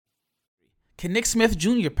Can Nick Smith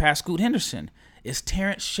Jr. pass Scoot Henderson? Is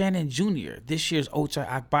Terrence Shannon Jr. this year's Ochai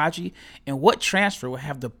Agbaji? And what transfer will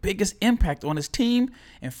have the biggest impact on his team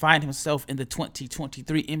and find himself in the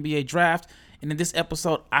 2023 NBA Draft? And in this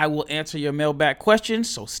episode, I will answer your mailbag questions,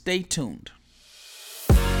 so stay tuned.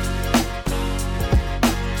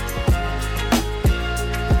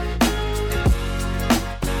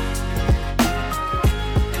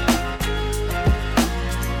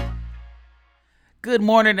 Good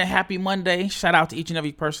morning and happy Monday. Shout out to each and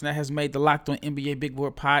every person that has made the Locked On NBA Big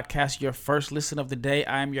Board podcast your first listen of the day.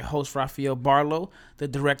 I am your host, Rafael Barlow, the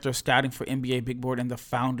director of scouting for NBA Big Board and the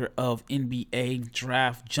founder of NBA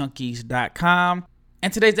DraftJunkies.com.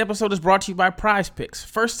 And today's episode is brought to you by Prize Picks.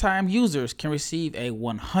 First-time users can receive a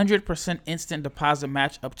 100% instant deposit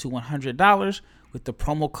match up to $100 with the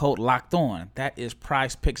promo code Locked On. That is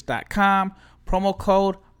PrizePicks.com, promo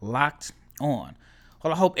code Locked On.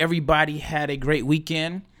 Well, I hope everybody had a great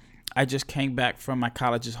weekend. I just came back from my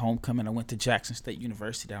college's homecoming. I went to Jackson State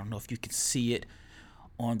University. I don't know if you can see it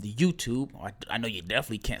on the YouTube. I know you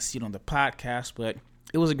definitely can't see it on the podcast, but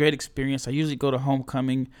it was a great experience. I usually go to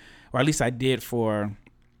homecoming, or at least I did I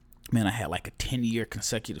had like a 10-year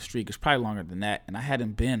consecutive streak. It's probably longer than that. And I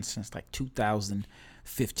hadn't been since like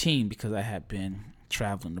 2015 because I had been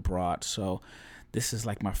traveling abroad. So this is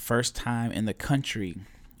like my first time in the country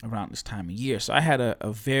around this time of year. So I had a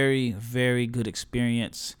very, very good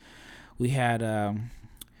experience. We had, a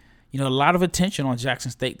lot of attention on Jackson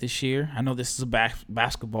State this year. I know this is a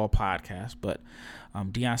basketball podcast, but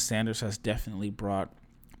Deion Sanders has definitely brought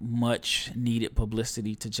much needed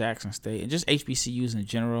publicity to Jackson State and just HBCUs in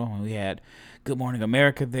general. And we had Good Morning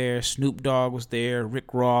America there. Snoop Dogg was there.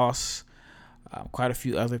 Rick Ross. Quite a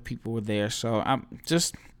few other people were there. So I'm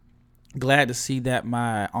just glad to see that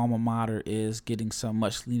my alma mater is getting some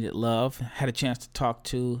much needed love. Had a chance to talk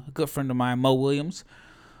to a good friend of mine, Mo Williams,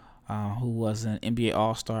 who was an NBA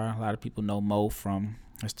All-Star. A lot of people know Mo from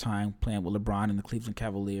his time playing with LeBron in the Cleveland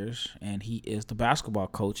Cavaliers, and he is the basketball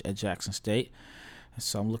coach at Jackson State. And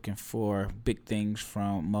so I'm looking for big things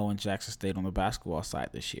from Mo and Jackson State on the basketball side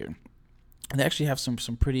this year. And they actually have some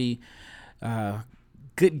pretty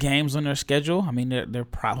good games on their schedule. I mean, they're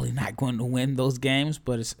probably not going to win those games,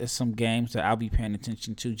 but it's some games that I'll be paying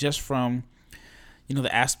attention to just from,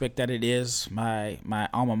 the aspect that it is my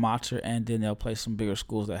alma mater, and then they'll play some bigger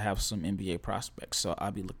schools that have some NBA prospects. So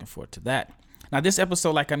I'll be looking forward to that. Now, this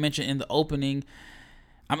episode, like I mentioned in the opening,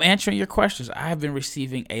 I'm answering your questions. I have been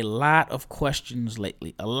receiving a lot of questions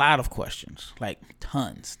lately, like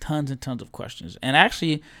tons and tons of questions. And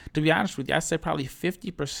actually, to be honest with you, I'd say probably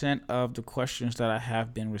 50% of the questions that I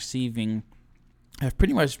have been receiving have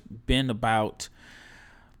pretty much been about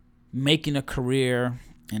making a career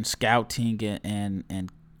in scouting and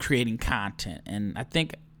creating content. And I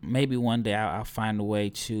think maybe one day I'll find a way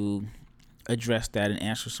to address that and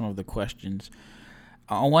answer some of the questions.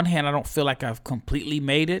 On one hand, I don't feel like I've completely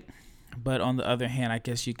made it, but on the other hand, I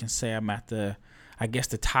guess you can say I'm at the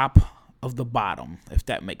top of the bottom, if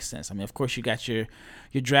that makes sense. I mean, of course, you got your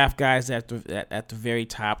draft guys at the very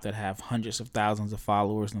top that have hundreds of thousands of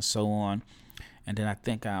followers and so on, and then I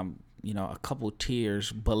think I'm a couple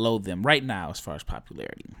tiers below them right now as far as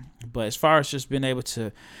popularity. But as far as just being able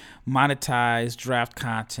to monetize draft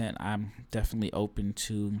content, I'm definitely open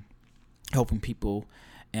to helping people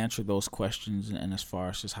answer those questions and as far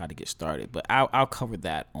as just how to get started. But I'll cover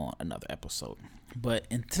that on another episode. But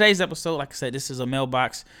in today's episode, like I said, this is a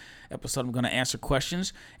mailbox episode. I'm going to answer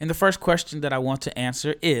questions. And the first question that I want to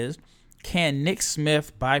answer is, can Nick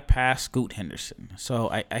Smith bypass Scoot Henderson? So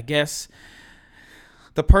I guess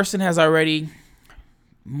the person has already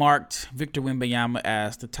marked Victor Wembanyama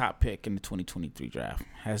as the top pick in the 2023 draft,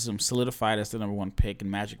 has him solidified as the number one pick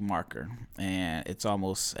in Magic Marker, and it's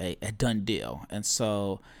almost a done deal. And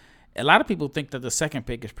so a lot of people think that the second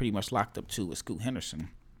pick is pretty much locked up too with Scoot Henderson.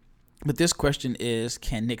 But this question is,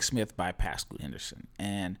 can Nick Smith bypass Scoot Henderson?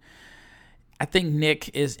 And I think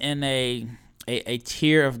Nick is in a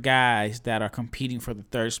tier of guys that are competing for the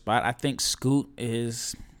third spot. I think Scoot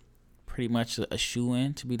is pretty much a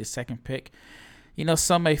shoo-in to be the second pick.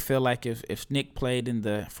 Some may feel like if Nick played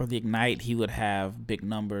for the Ignite, he would have big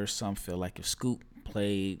numbers. Some feel like if Scoot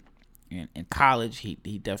played in college, he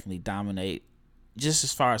definitely dominate. Just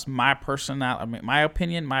as far as my personal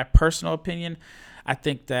opinion, I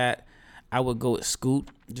think that I would go with Scoot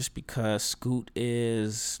just because Scoot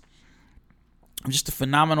is just a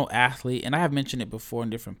phenomenal athlete. And I have mentioned it before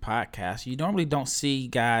in different podcasts. You normally don't see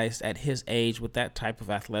guys at his age with that type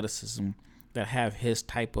of athleticism that have his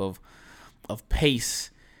type of pace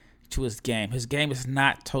to his game. His game is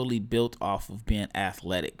not totally built off of being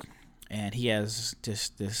athletic, and he has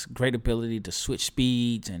just this great ability to switch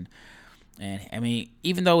speeds and And I mean,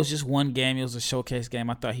 even though it was just one game, it was a showcase game.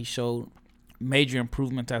 I thought he showed major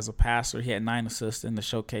improvement as a passer. He had 9 assists in the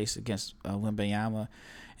showcase against Wembanyama,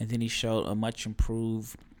 and then he showed a much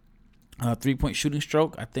improved 3-point shooting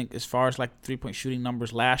stroke. I think as far as like 3-point shooting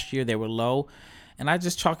numbers last year, they were low. And I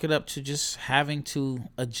just chalk it up to just having to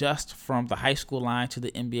adjust from the high school line to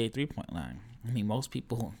the NBA 3-point line. I mean, most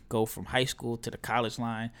people go from high school to the college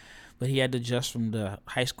line, but he had to adjust from the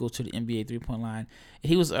high school to the NBA 3-point line. And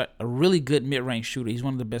he was a really good mid-range shooter. He's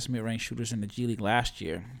one of the best mid-range shooters in the G League last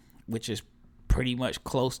year, which is pretty much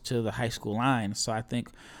close to the high school line. So I think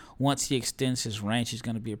once he extends his range, he's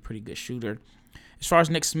going to be a pretty good shooter. As far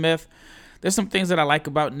as Nick Smith, there's some things that I like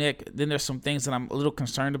about Nick. Then there's some things that I'm a little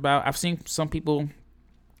concerned about. I've seen some people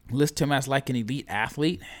list him as like an elite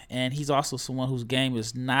athlete, and he's also someone whose game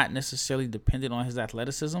is not necessarily dependent on his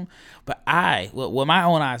athleticism. But with my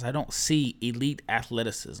own eyes, I don't see elite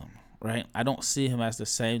athleticism, right? I don't see him as the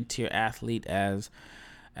same tier athlete as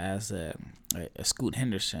a Scoot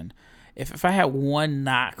Henderson. If I had one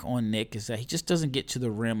knock on Nick, is that he just doesn't get to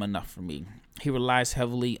the rim enough for me. He relies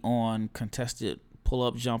heavily on contested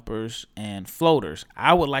pull-up jumpers and floaters.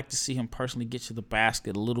 I would like to see him personally get to the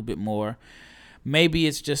basket a little bit more. Maybe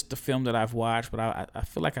it's just the film that I've watched, but I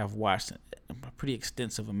feel like I've watched a pretty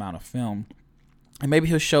extensive amount of film. And maybe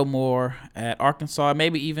he'll show more at Arkansas.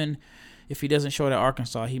 Maybe even if he doesn't show it at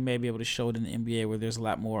Arkansas, he may be able to show it in the NBA where there's a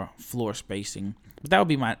lot more floor spacing. But that would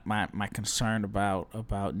be my concern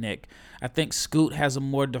about Nick. I think Scoot has a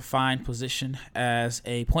more defined position as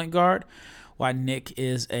a point guard, while Nick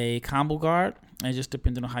is a combo guard. And just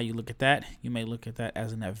depending on how you look at that, you may look at that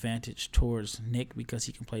as an advantage towards Nick because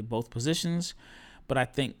he can play both positions. But I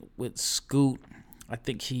think with Scoot, I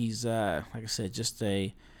think he's, like I said,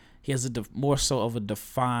 he has more so of a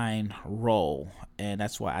defined role. And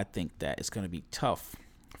that's why I think that it's going to be tough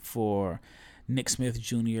for Nick Smith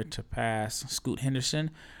Jr. to pass Scoot Henderson.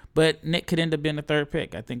 But Nick could end up being the third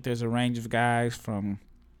pick. I think there's a range of guys from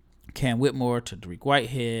Cam Whitmore to Dariq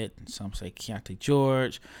Whitehead, some say Keontae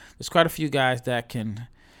George. There's quite a few guys that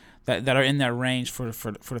are in that range for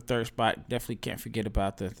the third spot. Definitely can't forget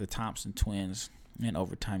about the Thompson twins and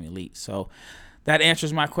Overtime Elite. So that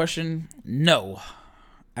answers my question. No,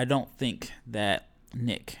 I don't think that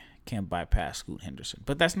Nick can bypass Scoot Henderson,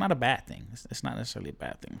 but that's not a bad thing. It's not necessarily a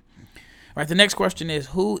bad thing. All right, the next question is,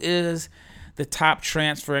 who is the top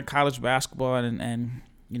transfer in college basketball? And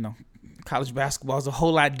you know, college basketball is a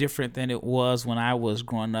whole lot different than it was when I was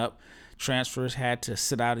growing up. Transfers had to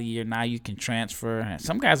sit out a year. Now you can transfer. And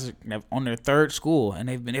some guys are on their third school, and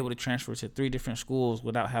they've been able to transfer to 3 different schools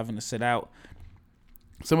without having to sit out.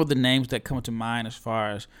 Some of the names that come to mind as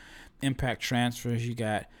far as impact transfers, you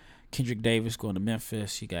got Kendrick Davis going to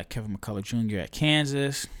Memphis. You got Kevin McCullough Jr. at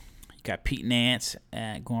Kansas. You got Pete Nance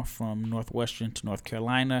going from Northwestern to North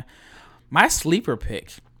Carolina. My sleeper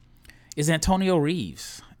pick is Antonio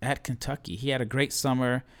Reeves at Kentucky. He had a great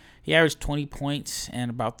summer. He averaged 20 points and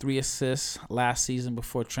about 3 assists last season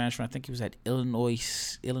before transferring. I think he was at Illinois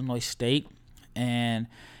State. And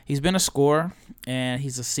he's been a scorer, and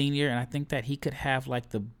he's a senior, and I think that he could have like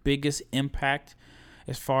the biggest impact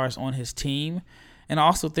as far as on his team. And I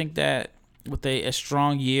also think that with a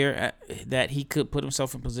strong year that he could put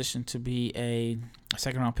himself in position to be a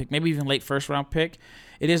second-round pick, maybe even late first-round pick.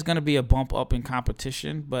 It is going to be a bump up in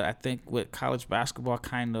competition, but I think with college basketball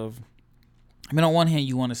on one hand,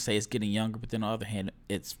 you want to say it's getting younger, but then on the other hand,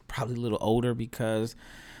 it's probably a little older because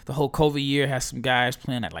the whole COVID year has some guys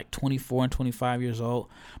playing at like 24 and 25 years old.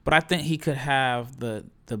 But I think he could have the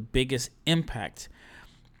biggest impact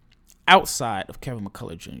outside of Kevin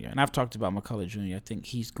McCullough Jr. And I've talked about McCullough Jr. I think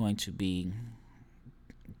he's going to be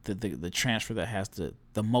the transfer that has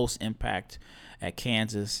the most impact at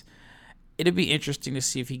Kansas. It'll be interesting to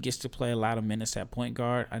see if he gets to play a lot of minutes at point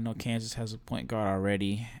guard. I know Kansas has a point guard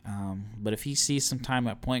already, but if he sees some time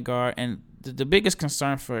at point guard, and the biggest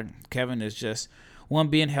concern for Kevin is just, one,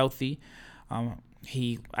 being healthy. I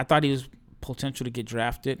thought he was potential to get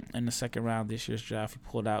drafted in the second round of this year's draft. He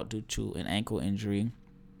pulled out due to an ankle injury.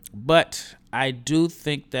 But I do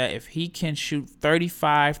think that if he can shoot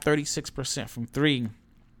 36% from 3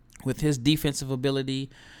 with his defensive ability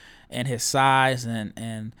and his size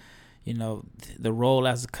and you know, the role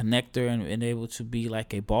as a connector and able to be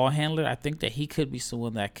like a ball handler, I think that he could be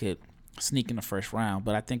someone that could sneak in the first round.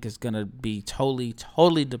 But I think it's going to be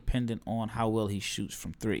totally dependent on how well he shoots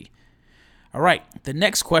from 3. All right, the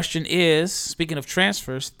next question is, speaking of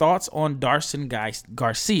transfers, thoughts on Darson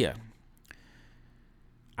Garcia.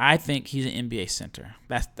 I think he's an NBA center.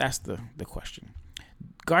 That's the question.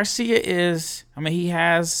 Garcia is, he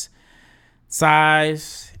has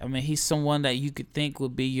size. He's someone that you could think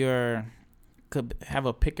would be your could have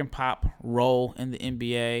a pick and pop role in the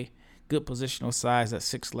NBA. Good positional size at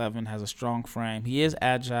 6'11", has a strong frame. He is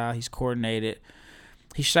agile. He's coordinated.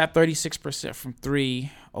 He shot 36% from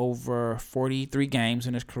three over 43 games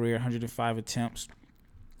in his career, 105 attempts.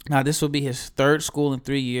 Now, this will be his third school in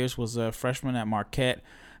 3 years. Was a freshman at Marquette.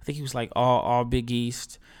 I think he was like all Big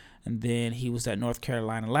East. And then he was at North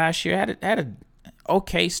Carolina last year. Had an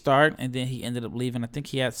okay start, and then he ended up leaving. I think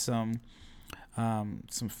he had some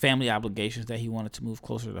family obligations that he wanted to move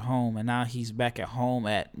closer to home. And now he's back at home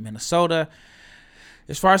at Minnesota.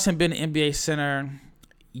 As far as him being an NBA center,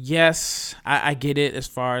 yes, I get it as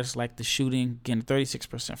far as like the shooting. Again,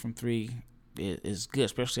 36% from three is good,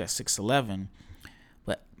 especially at 6'11".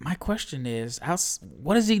 But my question is,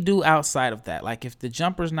 what does he do outside of that? Like if the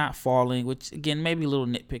jumper's not falling, which again, maybe a little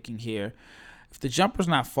nitpicking here. If the jumper's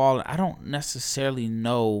not falling, I don't necessarily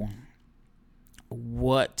know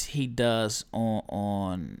what he does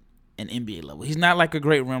on an NBA level. He's not like a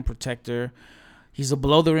great rim protector. He's a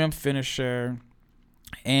below the rim finisher.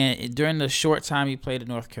 And during the short time he played at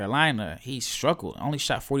North Carolina, he struggled. Only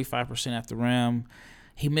shot 45% at the rim.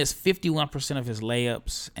 He missed 51% of his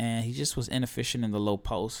layups, and he just was inefficient in the low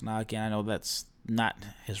post. Now, again, I know that's not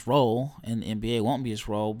his role in the NBA. It won't be his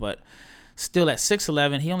role, but still at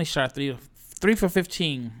 6'11", he only shot 3 for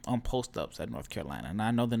 15 on post-ups at North Carolina. And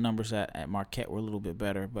I know the numbers at Marquette were a little bit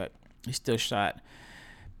better, but he still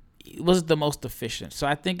wasn't the most efficient. So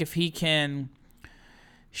I think if he can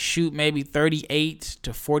shoot maybe 38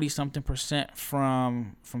 to 40-something%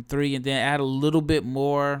 from three, and then add a little bit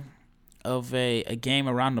more of a game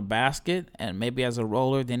around the basket, and maybe as a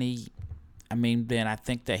roller, then I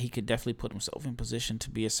think that he could definitely put himself in position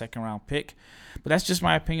to be a second-round pick. But that's just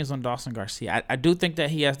my opinions on Dawson Garcia. I do think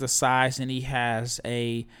that he has the size and he has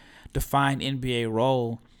a defined NBA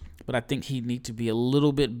role, but I think he needs to be a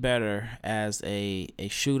little bit better as a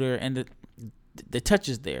shooter. And the touch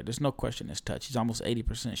is there. There's no question his touch. He's almost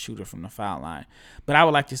 80% shooter from the foul line. But I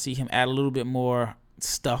would like to see him add a little bit more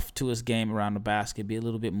stuff to his game around the basket, be a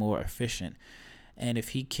little bit more efficient. And if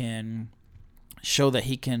he can show that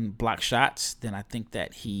he can block shots, then I think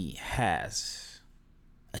that he has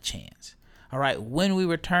a chance. All right, when we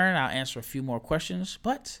return, I'll answer a few more questions,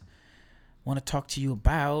 but I want to talk to you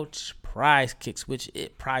about Prize Kicks,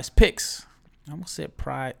 Prize Picks. I almost said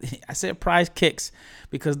Prize. I said Prize Kicks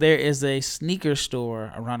because there is a sneaker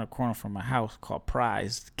store around the corner from my house called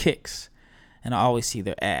Prize Kicks, and I always see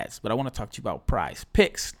their ads. But I want to talk to you about Prize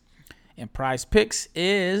Picks, and Prize Picks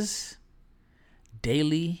is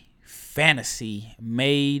daily fantasy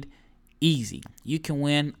made easy. You can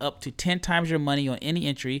win up to 10 times your money on any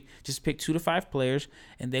entry. Just pick 2 to 5 players,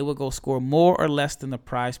 and they will go score more or less than the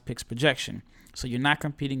Prize Picks projection. So you're not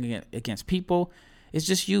competing against people. It's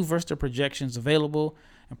just you versus the projections available,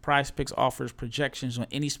 and Prize Picks offers projections on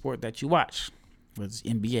any sport that you watch, whether it's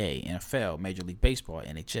NBA, NFL, Major League Baseball,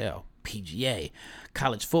 NHL, PGA,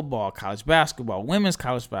 college football, college basketball, women's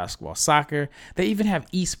college basketball, soccer. They even have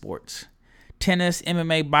esports, tennis,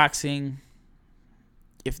 MMA, boxing.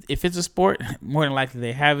 If it's a sport, more than likely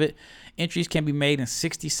they have it. Entries can be made in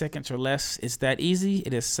 60 seconds or less. It's that easy.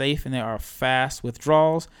 It is safe, and there are fast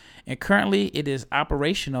withdrawals. And currently, it is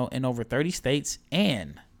operational in over 30 states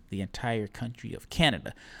and the entire country of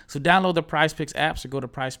Canada. So download the Prize Picks apps or go to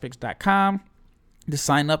prizepicks.com to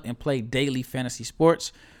sign up and play daily fantasy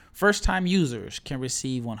sports. First-time users can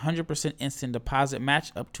receive 100% instant deposit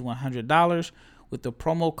match up to $100 with the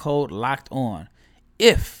promo code LOCKEDON.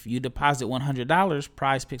 If you deposit $100,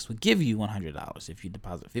 Prize Picks will give you $100. If you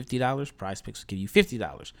deposit $50, Prize Picks will give you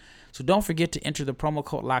 $50. So don't forget to enter the promo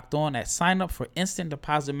code Locked On at sign up for instant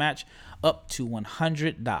deposit match up to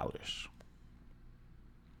 $100.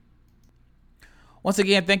 Once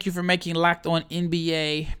again, thank you for making Locked On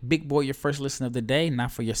NBA Big Boy your first listen of the day. Now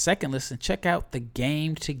for your second listen, check out the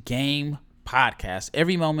Game to Game podcast.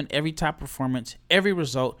 Every moment, every top performance, every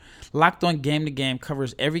result. Locked On Game to Game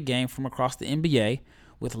covers every game from across the NBA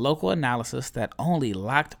with local analysis that only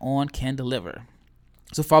Locked On can deliver.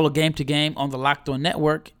 So follow Game to Game on the Locked On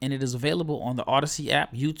Network, and it is available on the Odyssey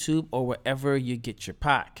app, YouTube, or wherever you get your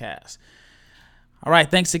podcasts. All right,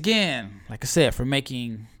 thanks again, like I said, for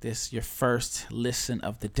making this your first listen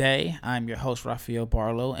of the day. I'm your host, Rafael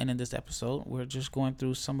Barlow, and in this episode, we're just going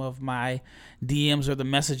through some of my DMs or the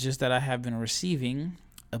messages that I have been receiving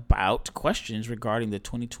about questions regarding the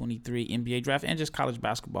 2023 NBA draft and just college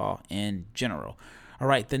basketball in general. All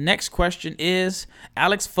right, the next question is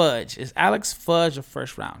Alex Fudge. Is Alex Fudge a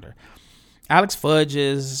first rounder? Alex Fudge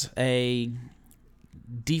is a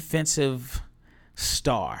defensive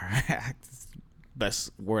star.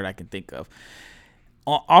 Best word I can think of.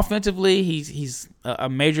 Offensively, he's a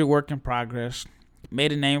major work in progress.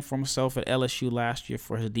 made a name for himself at LSU last year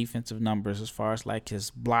for his defensive numbers as far as like his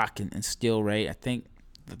block and steal rate. I think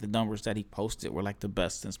that the numbers that he posted were like the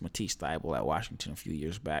best since Matisse Thybulle at Washington a few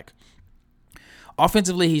years back.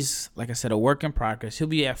 Offensively, he's, like I said, a work in progress. He'll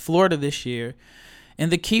be at Florida this year.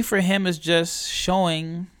 And the key for him is just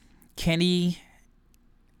showing, did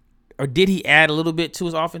he add a little bit to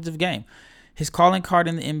his offensive game? His calling card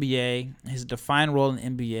in the NBA, his defined role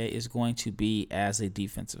in the NBA is going to be as a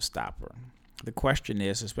defensive stopper. The question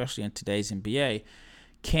is, especially in today's NBA,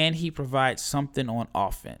 can he provide something on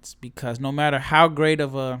offense? Because no matter how great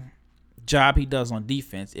of a job he does on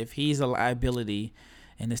defense, if he's a liability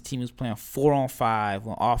and his team is playing 4-on-5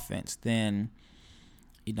 on offense, then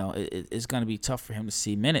it's going to be tough for him to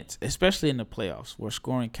see minutes, especially in the playoffs where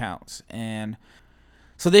scoring counts. And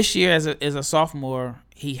so this year, as a sophomore,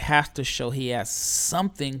 he has to show he has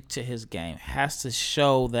something to his game, has to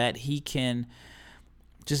show that he can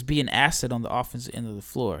just be an asset on the offensive end of the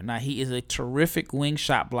floor. Now, he is a terrific wing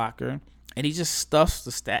shot blocker, and he just stuffs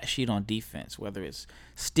the stat sheet on defense, whether it's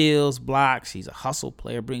steals, blocks. He's a hustle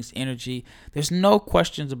player, brings energy. There's no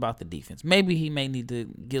questions about the defense. Maybe he may need to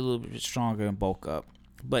get a little bit stronger and bulk up,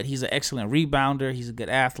 but he's an excellent rebounder. He's a good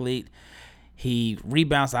athlete. He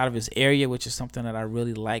rebounds out of his area, which is something that I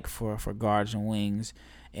really like for guards and wings,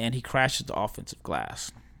 and he crashes the offensive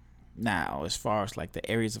glass. Now, as far as like the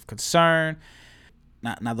areas of concern,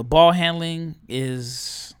 now the ball handling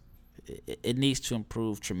it needs to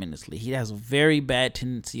improve tremendously. He has a very bad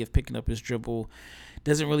tendency of picking up his dribble,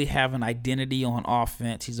 doesn't really have an identity on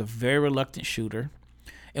offense. He's a very reluctant shooter,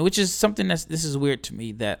 and which is something this is weird to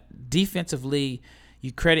me, that defensively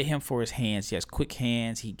you credit him for his hands. He has quick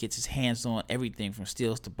hands. He gets his hands on everything from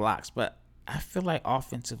steals to blocks. But I feel like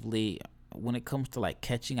offensively, when it comes to like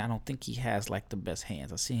catching, I don't think he has like the best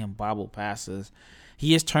hands. I see him bobble passes.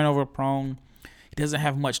 He is turnover prone. He doesn't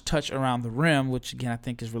have much touch around the rim, which again I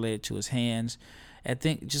think is related to his hands. I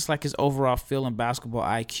think just like his overall feel and basketball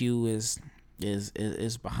IQ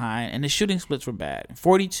is behind, and his shooting splits were bad.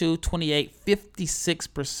 42, 28,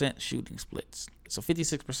 56% shooting splits. So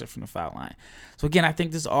 56% from the foul line. So again, I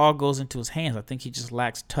think this all goes into his hands. I think he just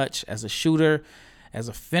lacks touch as a shooter, as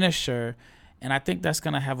a finisher, and I think that's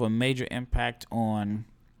going to have a major impact on,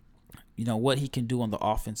 what he can do on the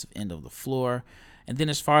offensive end of the floor. And then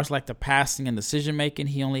as far as like the passing and decision making,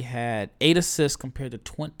 he only had 8 assists compared to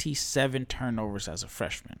 27 turnovers as a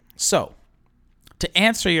freshman. So to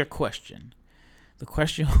answer your question, the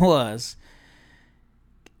question was,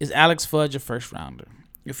 is Alex Fudge a first rounder?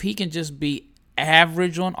 If he can just be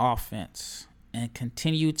average on offense and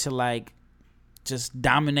continue to just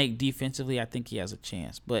dominate defensively, I think he has a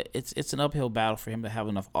chance. But it's an uphill battle for him to have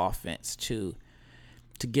enough offense to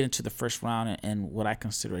get into the first round in what I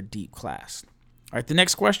consider a deep class. All right, the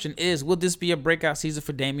next question is, will this be a breakout season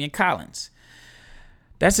for Damian Collins?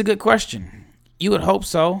 That's a good question. You would hope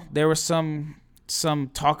so. There was some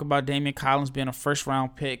talk about Damian Collins being a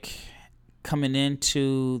first-round pick coming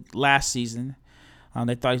into last season.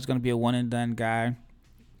 They thought he was going to be a one-and-done guy.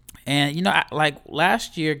 And, like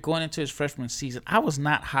last year, going into his freshman season, I was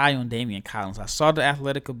not high on Damian Collins. I saw the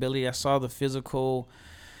athletic ability. I saw the physical,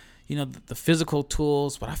 the physical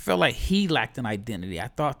tools, but I felt like he lacked an identity. I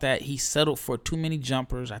thought that he settled for too many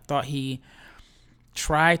jumpers. I thought he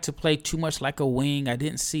tried to play too much like a wing. I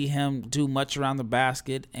didn't see him do much around the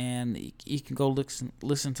basket. And you can go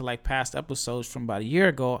listen to like past episodes from about a year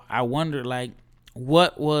ago. I wondered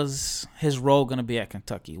what was his role going to be at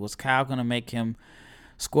Kentucky? Was Kyle going to make him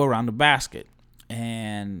score around the basket?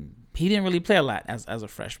 And he didn't really play a lot as a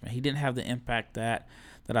freshman. He didn't have the impact that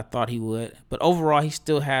I thought he would. But overall, he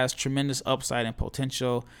still has tremendous upside and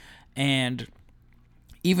potential. And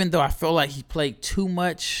even though I felt like he played too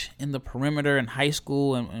much in the perimeter in high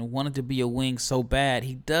school and wanted to be a wing so bad,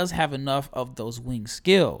 he does have enough of those wing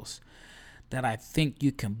skills that I think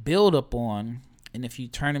you can build upon. And if you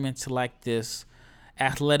turn him into like this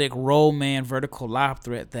athletic roll man vertical lob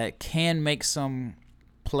threat that can make some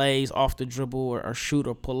plays off the dribble or shoot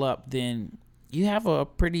or pull up, then you have a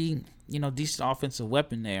pretty decent offensive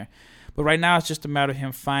weapon there. But right now it's just a matter of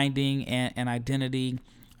him finding an identity.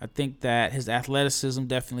 I think that his athleticism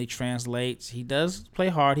definitely translates. He does play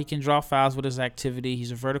hard. He can draw fouls with his activity.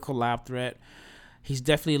 He's a vertical lob threat. He's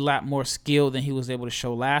definitely a lot more skilled than he was able to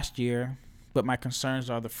show last year. But my concerns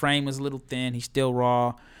are the frame is a little thin. He's still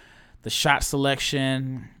raw. The shot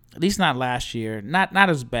selection, at least not last year, not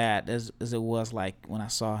as bad as it was like when I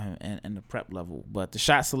saw him in the prep level. But the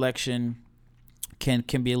shot selection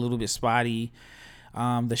can be a little bit spotty.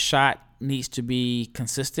 The shot needs to be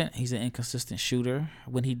consistent. He's an inconsistent shooter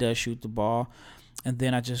when he does shoot the ball. And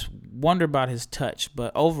then I just wonder about his touch.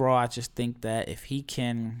 But overall, I just think that if he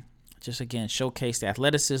can just again showcase the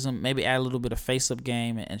athleticism, maybe add a little bit of face-up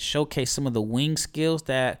game, and showcase some of the wing skills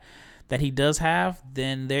that he does have,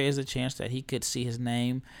 then there is a chance that he could see his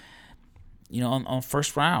name, on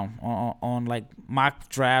first round, on like mock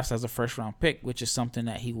drafts as a first round pick, which is something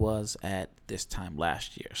that he was at this time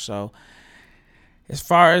last year. So as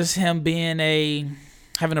far as him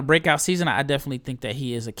having a breakout season, I definitely think that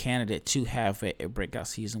he is a candidate to have a breakout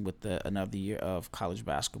season with another year of college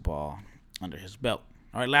basketball under his belt.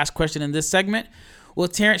 All right, last question in this segment. Will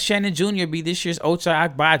Terrence Shannon Jr. be this year's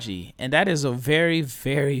Ochai Agbaji? And that is a very,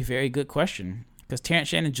 very, very good question, because Terrence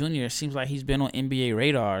Shannon Jr. seems like he's been on NBA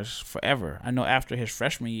radars forever. I know after his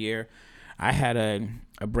freshman year, I had a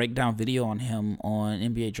breakdown video on him on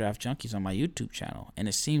NBA Draft Junkies on my YouTube channel. And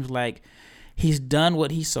it seems like he's done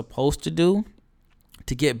what he's supposed to do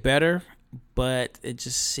to get better, but it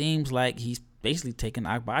just seems like he's basically taking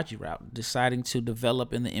Agbaji route, deciding to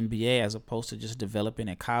develop in the NBA as opposed to just developing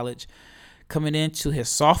in college. Coming into his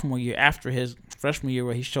sophomore year after his freshman year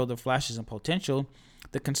where he showed the flashes and potential,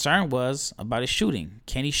 the concern was about his shooting.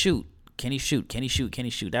 Can he shoot? Can he shoot? Can he shoot? Can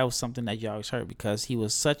he shoot? That was something that you always heard because he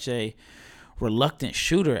was such a reluctant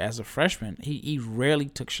shooter as a freshman. He rarely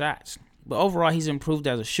took shots. But overall, he's improved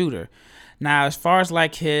as a shooter. Now, as far as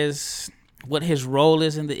like what his role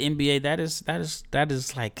is in the NBA, that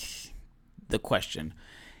is like the question.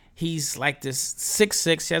 He's like this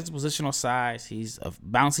 6'6", he has a positional size. He's a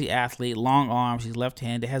bouncy athlete, long arms. He's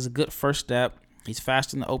left-handed, has a good first step. He's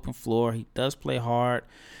fast in the open floor. He does play hard.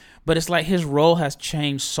 But it's like his role has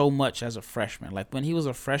changed so much as a freshman. Like when he was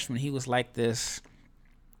a freshman, he was like this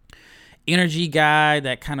energy guy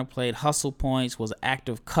that kind of played hustle points, was an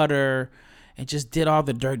active cutter, and just did all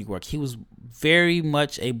the dirty work. He was very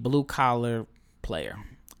much a blue-collar player.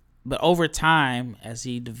 But over time, as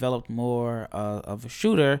he developed more of a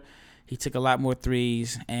shooter, he took a lot more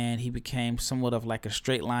threes, and he became somewhat of like a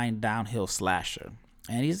straight-line downhill slasher.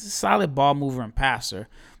 And he's a solid ball mover and passer,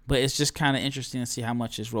 but it's just kind of interesting to see how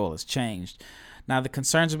much his role has changed. Now, the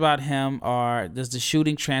concerns about him are, does the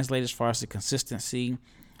shooting translate as far as the consistency?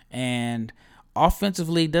 And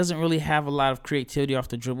offensively, doesn't really have a lot of creativity off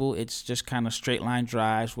the dribble. It's just kind of straight line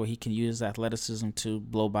drives where he can use his athleticism to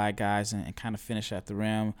blow by guys and kind of finish at the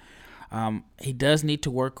rim. He does need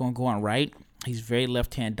to work on going right. He's very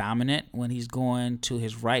left-hand dominant. When he's going to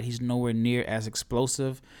his right, he's nowhere near as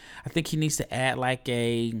explosive. I think he needs to add like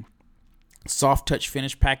a soft touch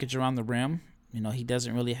finish package around the rim. He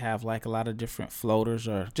doesn't really have like a lot of different floaters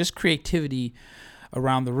or just creativity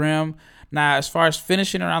around the rim. Now, as far as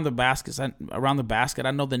finishing around the basket,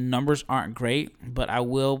 I know the numbers aren't great, but I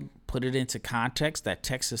will put it into context that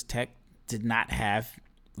Texas Tech did not have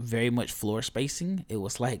very much floor spacing. It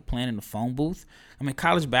was like playing in the phone booth. I mean,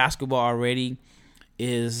 college basketball already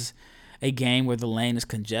is a game where the lane is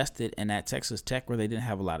congested, and at Texas Tech, where they didn't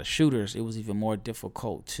have a lot of shooters, it was even more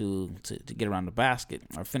difficult to get around the basket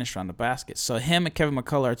or finish around the basket. So him and Kevin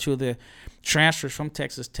McCullough are two of the transfers from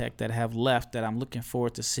Texas Tech that have left that I'm looking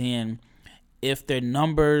forward to seeing if their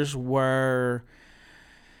numbers were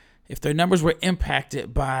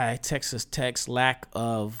impacted by Texas Tech's lack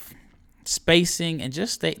of spacing, and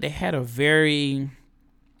just they had a very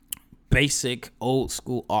basic old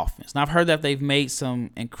school offense. Now, I've heard that they've made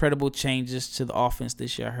some incredible changes to the offense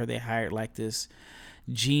this year. I heard they hired like this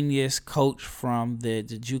genius coach from the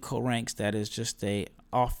JUCO ranks that is just a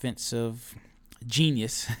offensive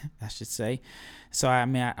genius, I should say. So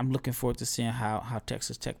I'm looking forward to seeing how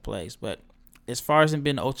Texas Tech plays. But as far as him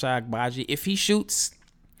being Ochai Agbaji, if he shoots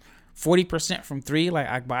 40% from three like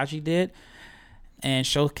Agbaji did and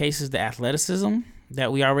showcases the athleticism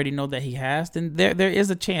that we already know that he has, then there is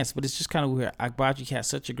a chance. But it's just kind of weird. Agbaji had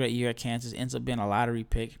such a great year at Kansas, ends up being a lottery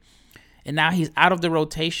pick. And now he's out of the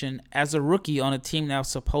rotation as a rookie on a team that was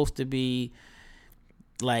supposed to be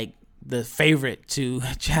like the favorite to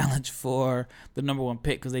challenge for the number one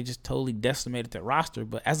pick because they just totally decimated their roster.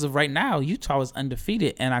 But as of right now, Utah is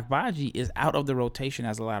undefeated, and Agbaji is out of the rotation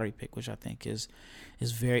as a lottery pick, which I think is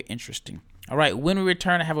very interesting. All right, when we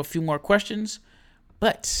return, I have a few more questions,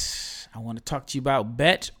 but I want to talk to you about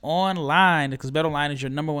Bet Online, because Bet Online is your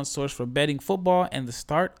number one source for betting football and the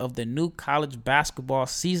start of the new college basketball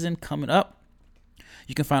season coming up.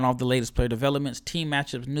 You can find all the latest player developments, team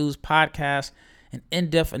matchups, news, podcasts, and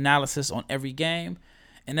in-depth analysis on every game.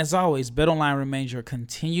 And as always, BetOnline remains your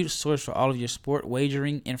continued source for all of your sport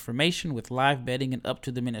wagering information with live betting and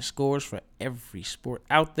up-to-the-minute scores for every sport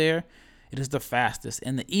out there. It is the fastest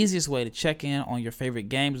and the easiest way to check in on your favorite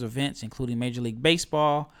games, events, including Major League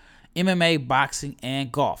Baseball, MMA, boxing,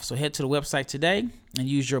 and golf. So head to the website today and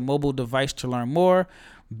use your mobile device to learn more.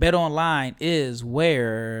 BetOnline is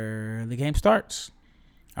where the game starts.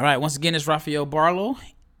 All right, once again, it's Rafael Barlow,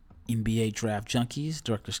 NBA Draft Junkies,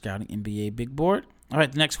 Director Scouting, NBA Big Board. All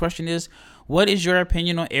right, the next question is, what is your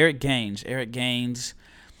opinion on Eric Gaines? Eric Gaines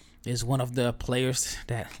is one of the players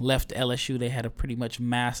that left LSU. They had a pretty much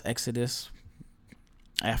mass exodus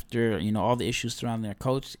after, all the issues surrounding their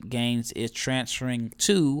coach. Gaines is transferring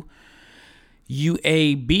to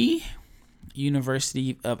UAB,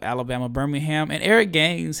 University of Alabama, Birmingham. And Eric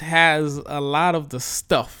Gaines has a lot of the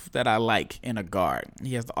stuff that I like in a guard.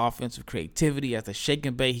 He has the offensive creativity, he has the shake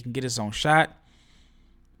and bake, he can get his own shot,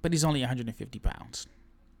 but he's only 150 pounds.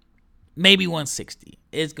 Maybe 160.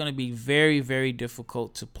 It's going to be very, very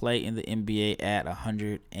difficult to play in the NBA at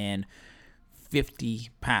 150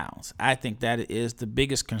 pounds. I think that is the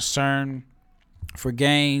biggest concern for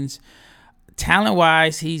Gaines.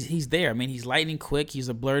 Talent-wise, he's there. I mean, he's lightning quick. He's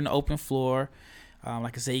a blur in the open floor.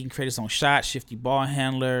 Like I said, he can create his own shot, shifty ball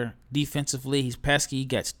handler. Defensively, he's pesky. He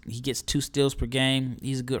gets 2 steals per game.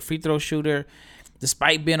 He's a good free throw shooter.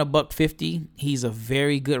 Despite being a $150, he's a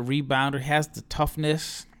very good rebounder. Has the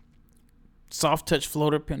toughness, soft touch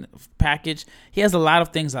floater package. He has a lot of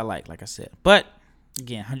things I like I said. But,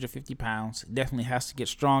 again, 150 pounds. Definitely has to get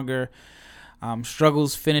stronger.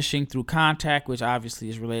 Struggles finishing through contact, which obviously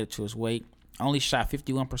is related to his weight. Only shot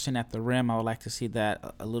 51% at the rim. I would like to see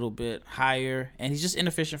that a little bit higher. And he's just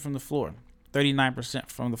inefficient from the floor.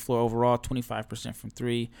 39% from the floor overall, 25% from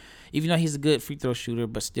 3. Even though he's a good free throw shooter,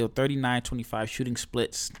 but still 39-25 shooting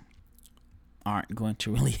splits aren't going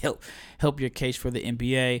to really help your case for the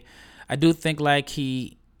NBA. I do think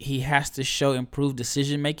he has to show improved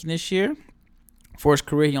decision making this year. For his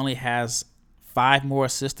career, he only has 5 more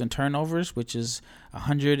assists and turnovers, which is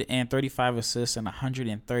 135 assists and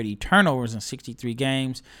 130 turnovers in 63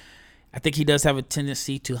 games. I think he does have a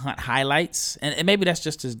tendency to hunt highlights, and maybe that's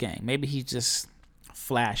just his game. Maybe he's just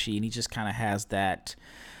flashy and he just kind of has that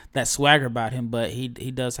swagger about him, but he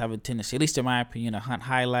does have a tendency, at least in my opinion, to hunt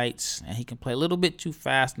highlights, and he can play a little bit too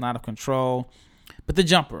fast and out of control. But the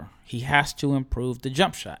jumper, he has to improve the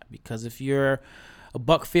jump shot, because if you're a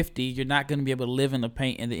 $150, you're not going to be able to live in the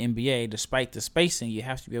paint in the NBA. Despite the spacing, you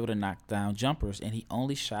have to be able to knock down jumpers, and he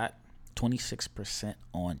only shot 26%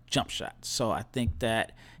 on jump shots. So I think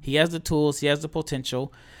that he has the tools, he has the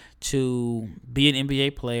potential to be an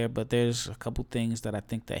NBA player, but there's a couple things that I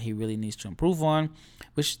think that he really needs to improve on,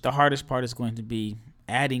 which the hardest part is going to be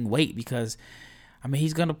adding weight, because,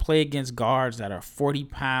 he's going to play against guards that are 40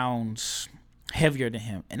 pounds heavier than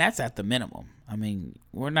him, and that's at the minimum.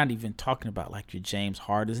 We're not even talking about like your James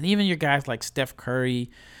Hardens and even your guys like Steph Curry,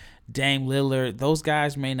 Dame Lillard. Those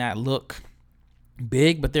guys may not look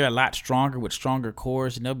big, but they're a lot stronger with stronger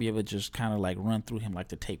cores, and they'll be able to just kind of like run through him like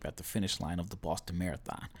the tape at the finish line of the Boston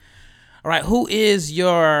Marathon. All right, who is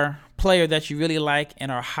your player that you really like and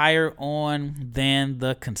are higher on than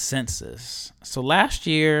the consensus? So last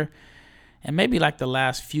year, and maybe like the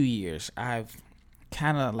last few years, I've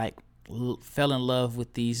kind of like fell in love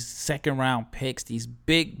with these second round picks, these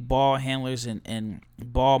big ball handlers and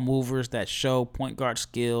ball movers that show point guard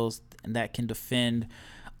skills and that can defend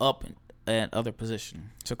up at other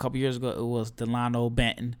position. So a couple years ago it was Delano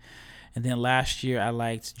Banton, and then last year I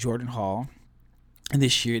liked Jordan Hall, and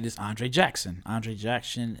this year it is Andre Jackson. Andre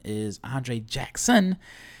Jackson is a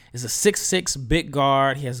 6'6" big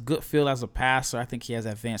guard. He has good feel as a passer. I think he has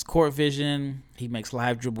advanced court vision. He makes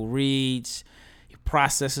live dribble reads. He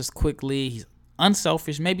processes quickly. He's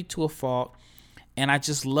unselfish, maybe to a fault. And I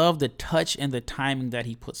just love the touch and the timing that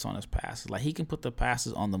he puts on his passes. Like, he can put the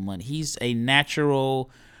passes on the money. He's a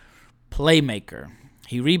natural playmaker.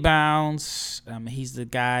 He rebounds. He's the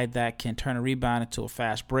guy that can turn a rebound into a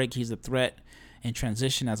fast break. He's a threat in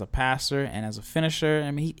transition as a passer and as a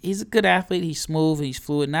finisher. He's a good athlete. He's smooth. He's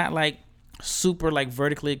fluid. Not like super like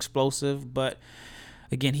vertically explosive, but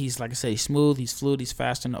again, he's, like I say, he's smooth. He's fluid. He's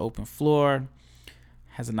fast on the open floor.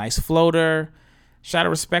 Has a nice floater. Shot a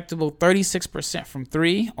respectable 36% from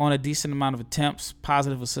 3 on a decent amount of attempts.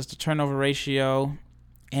 Positive assist-to-turnover ratio.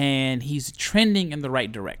 And he's trending in the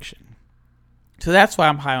right direction. So that's why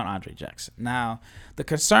I'm high on Andre Jackson. Now, the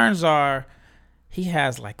concerns are he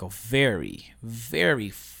has like a very, very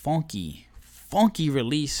funky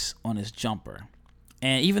release on his jumper.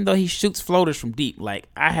 And even though he shoots floaters from deep, like,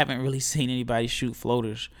 I haven't really seen anybody shoot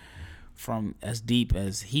floaters from as deep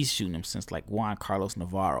as he's shooting them since like Juan Carlos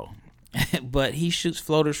Navarro. But he shoots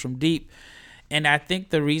floaters from deep, and I think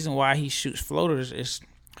the reason why he shoots floaters is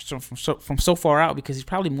from so far out, because he's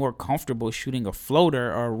probably more comfortable shooting a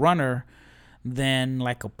floater or a runner than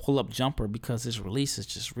like a pull-up jumper, because his release is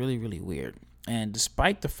just really, really weird. And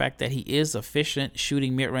despite the fact that he is efficient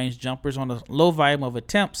shooting mid-range jumpers on a low volume of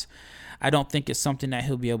attempts, I don't think it's something that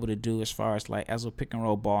he'll be able to do as far as like as a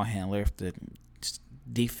pick-and-roll ball handler if the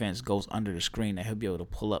defense goes under the screen that he'll be able to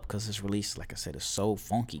pull up because his release, like I said, is so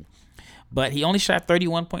funky. But he only shot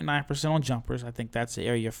 31.9% on jumpers. I think that's the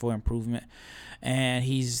area for improvement. And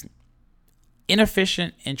he's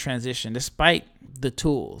inefficient in transition despite the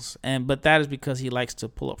tools. But that is because he likes to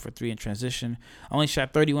pull up for three in transition. Only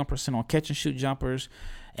shot 31% on catch and shoot jumpers.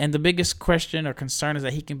 And the biggest question or concern is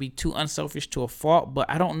that he can be too unselfish to a fault, but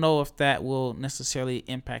I don't know if that will necessarily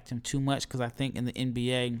impact him too much because I think in the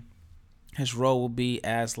NBA, his role will be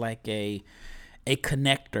as like a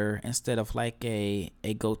connector instead of like a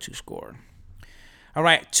go-to scorer. All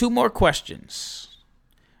right, 2 more questions.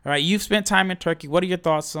 All right, you've spent time in Turkey. What are your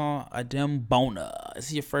thoughts on Adem Bona? This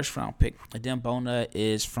is your first round pick. Adem Bona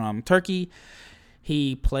is from Turkey.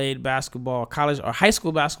 He played basketball, college or high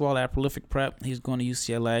school basketball at Prolific Prep. He's going to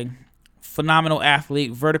UCLA. Phenomenal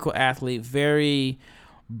athlete, vertical athlete, very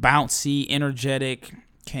bouncy, energetic,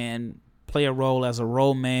 can play a role as a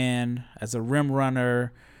roll man, as a rim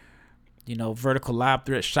runner, vertical lob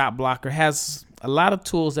threat, shot blocker. Has a lot of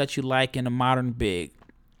tools that you like in a modern big.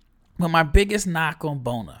 But my biggest knock on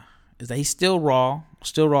Bona is that he's still raw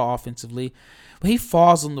offensively, but he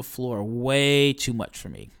falls on the floor way too much for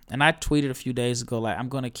me. And I tweeted a few days ago, I'm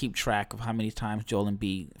going to keep track of how many times Joel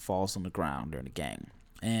Embiid falls on the ground during the game.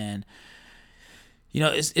 And,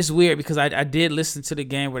 it's weird because I did listen to the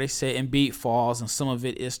game where they said Embiid falls, and some of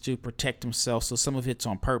it is to protect himself, so some of it's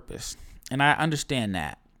on purpose. And I understand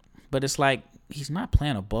that. But it's like he's not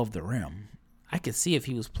playing above the rim. I could see if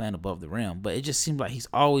he was playing above the rim, but it just seems like he's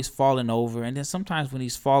always falling over. And then sometimes when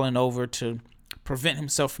he's falling over to prevent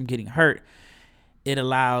himself from getting hurt, it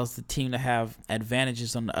allows the team to have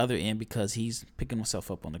advantages on the other end because he's picking himself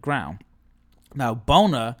up on the ground. Now,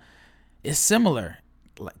 Bona is similar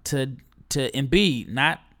to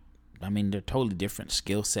Embiid. They're totally different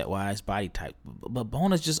skill set wise, body type. But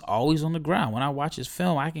Bona's just always on the ground. When I watch his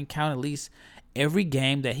film, I can count at least every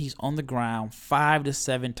game that he's on the ground 5 to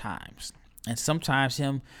 7 times. And sometimes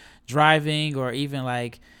him driving or even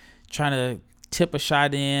trying to tip a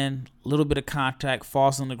shot in, a little bit of contact,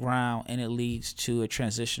 falls on the ground, and it leads to a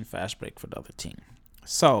transition fast break for the other team.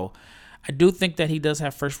 So I do think that he does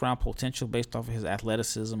have first-round potential based off of his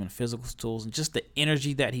athleticism and physical tools and just the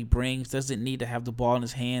energy that he brings. Doesn't need to have the ball in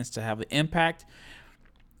his hands to have an impact.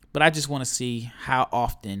 But I just want to see how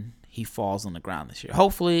often he falls on the ground this year.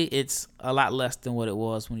 Hopefully it's a lot less than what it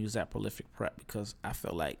was when he was at Prolific Prep because I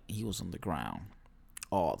felt like he was on the ground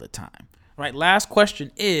all the time. All right, last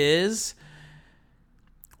question is,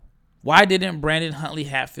 why didn't Brandon Huntley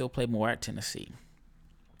Hatfield play more at Tennessee?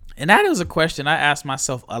 And that is a question I asked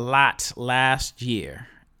myself a lot last year.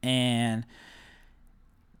 And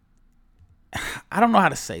I don't know how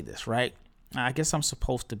to say this, right? I guess I'm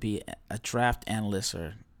supposed to be a draft analyst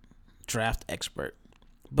or draft expert.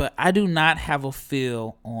 But I do not have a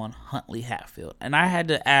feel on Huntley Hatfield. And I had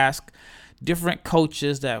to ask different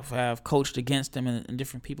coaches that have coached against him and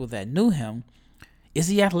different people that knew him, is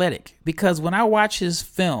he athletic? Because when I watch his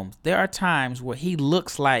film, there are times where he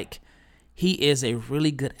looks like he is a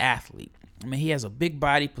really good athlete. I mean, he has a big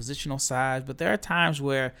body, positional size, but there are times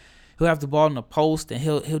where he'll have the ball in the post and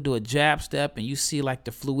he'll do a jab step and you see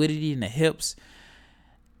the fluidity in the hips,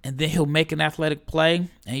 and then he'll make an athletic play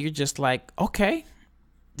and you're just like, okay,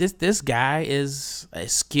 this guy is a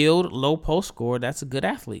skilled low post scorer. That's a good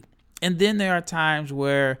athlete. And then there are times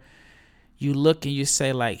where you look and you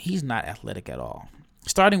say he's not athletic at all.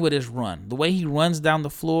 Starting with his run, the way he runs down the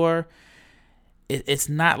floor, it's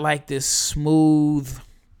not like this smooth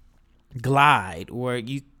glide where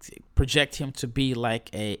you project him to be like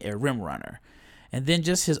a rim runner. And then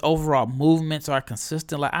just his overall movements are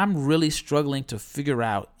consistent. I'm really struggling to figure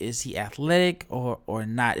out, is he athletic or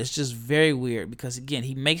not? It's just very weird because, again,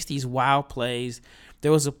 he makes these wild plays.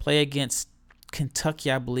 There was a play against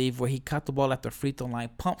Kentucky, I believe, where he caught the ball at the free throw line,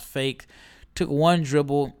 pump fake, took one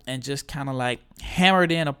dribble, and just kind of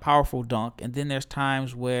hammered in a powerful dunk. And then there's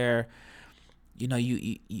times where,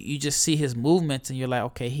 you just see his movements and you're like,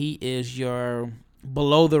 okay, he is your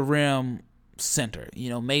below the rim center.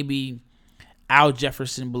 Maybe Al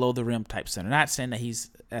Jefferson below the rim type center. Not saying that he's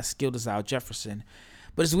as skilled as Al Jefferson,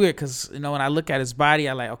 but it's weird because, when I look at his body,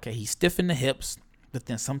 I okay, he's stiff in the hips, but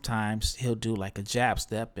then sometimes he'll do a jab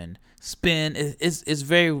step and spin. It's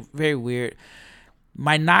very, very weird.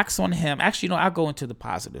 My knocks on him, actually, I'll go into the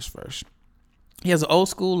positives first. He has an old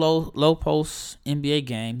school low post NBA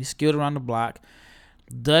game. He's skilled around the block.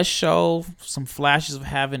 Does show some flashes of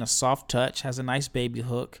having a soft touch. Has a nice baby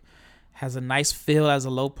hook. Has a nice feel as a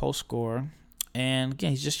low post scorer. And again,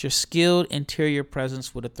 he's just your skilled interior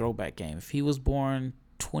presence with a throwback game. If he was born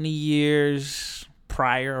 20 years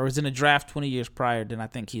prior or was in a draft 20 years prior, then I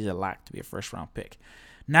think he's a lock to be a first-round pick.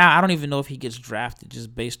 Now, I don't even know if he gets drafted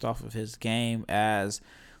just based off of his game as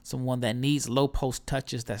someone that needs low post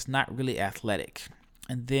touches that's not really athletic.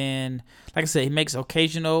 And then, like I said, he makes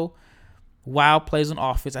occasional wild plays on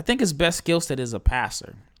offense. I think his best skill set is a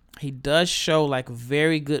passer. He does show like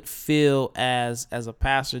very good feel as a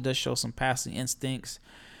passer. Does show some passing instincts.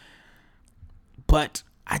 But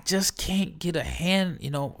I just can't get a hand,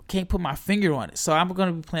 can't put my finger on it. So I'm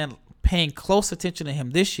going to be paying close attention to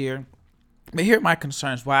him this year. But here are my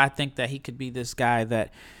concerns why I think that he could be this guy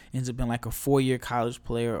that ends up being like a 4-year college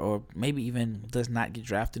player or maybe even does not get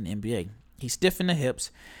drafted in the NBA. He's stiff in the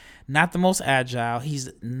hips, not the most agile. He's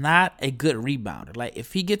not a good rebounder. Like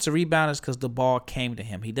if he gets a rebound, it's because the ball came to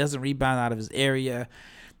him. He doesn't rebound out of his area,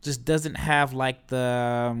 just doesn't have like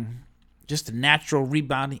the natural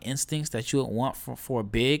rebounding instincts that you would want for a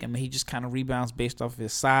big. I mean, he just kind of rebounds based off of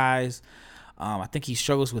his size. I think he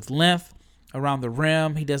struggles with length around the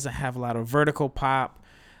rim. He doesn't have a lot of vertical pop.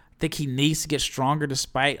 I think he needs to get stronger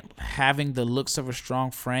despite having the looks of a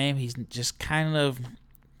strong frame. He's just kind of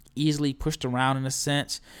easily pushed around in a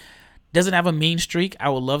sense. Doesn't have a mean streak. I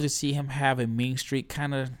would love to see him have a mean streak.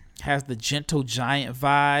 Kind of has the gentle giant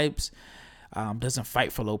vibes. Doesn't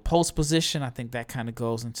fight for low post position. I think that kind of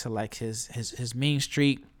goes into like his mean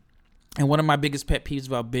streak. And one of my biggest pet peeves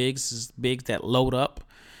about bigs is bigs that load up.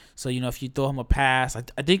 So, if you throw him a pass,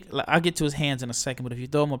 I think I'll get to his hands in a second, but if you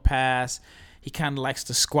throw him a pass, he kind of likes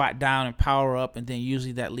to squat down and power up, and then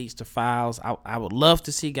usually that leads to fouls. I would love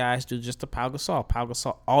to see guys do just the Pau Gasol. Pau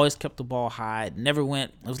Gasol always kept the ball high. It never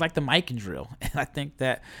went. It was like the Mikan drill. And I think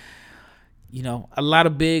that, a lot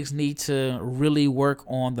of bigs need to really work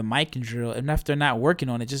on the Mikan drill. And if they're not working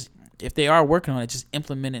on it, if they are working on it, just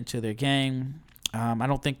implement it into their game. I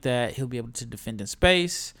don't think that he'll be able to defend in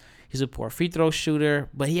space. He's a poor free throw shooter,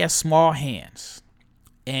 but he has small hands.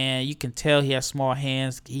 And you can tell he has small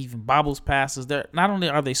hands. He even bobbles passes. Not only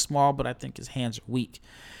are they small, but I think his hands are weak.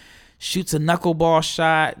 Shoots a knuckleball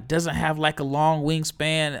shot. Doesn't have like a long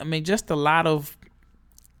wingspan. I mean, just a lot of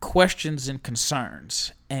questions and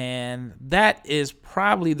concerns. And that is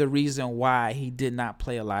probably the reason why he did not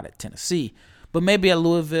play a lot at Tennessee. But maybe at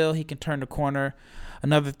Louisville, he can turn the corner.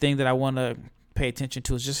 Another thing that I want to pay attention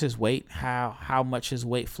to is just his weight, how much his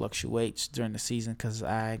weight fluctuates during the season, because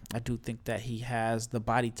I do think that he has the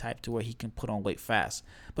body type to where he can put on weight fast.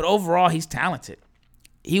 But overall, he's talented.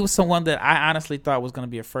 He was someone that I honestly thought was going to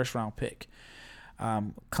be a first-round pick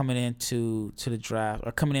coming into the draft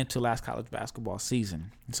or coming into last college basketball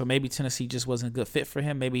season. And so maybe Tennessee just wasn't a good fit for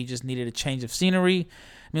him. Maybe he just needed a change of scenery.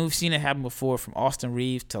 I mean, we've seen it happen before from Austin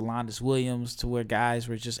Reeves to Alondes Williams to where guys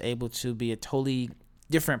were just able to be a totally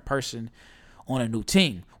different person on a new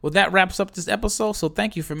team. Well, that wraps up this episode. So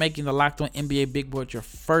thank you for making the Locked On NBA Big Board your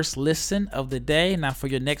first listen of the day. Now for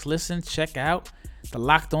your next listen, check out the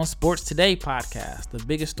Locked On Sports Today podcast, the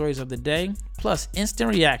biggest stories of the day, plus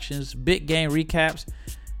instant reactions, big game recaps,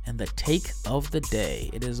 and the take of the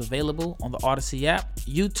day. It is available on the Odyssey app,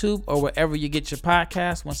 YouTube, or wherever you get your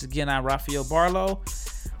podcast. Once again, I'm Rafael Barlow.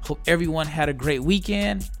 Hope everyone had a great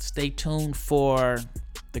weekend. Stay tuned for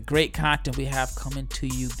the great content we have coming to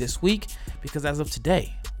you this week, because as of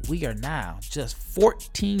today, we are now just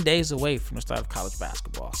 14 days away from the start of college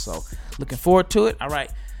basketball. So looking forward to it. All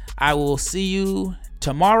right. I will see you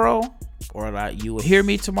tomorrow, or you will hear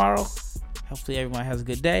me tomorrow. Hopefully everyone has a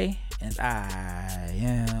good day, and I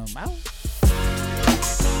am out.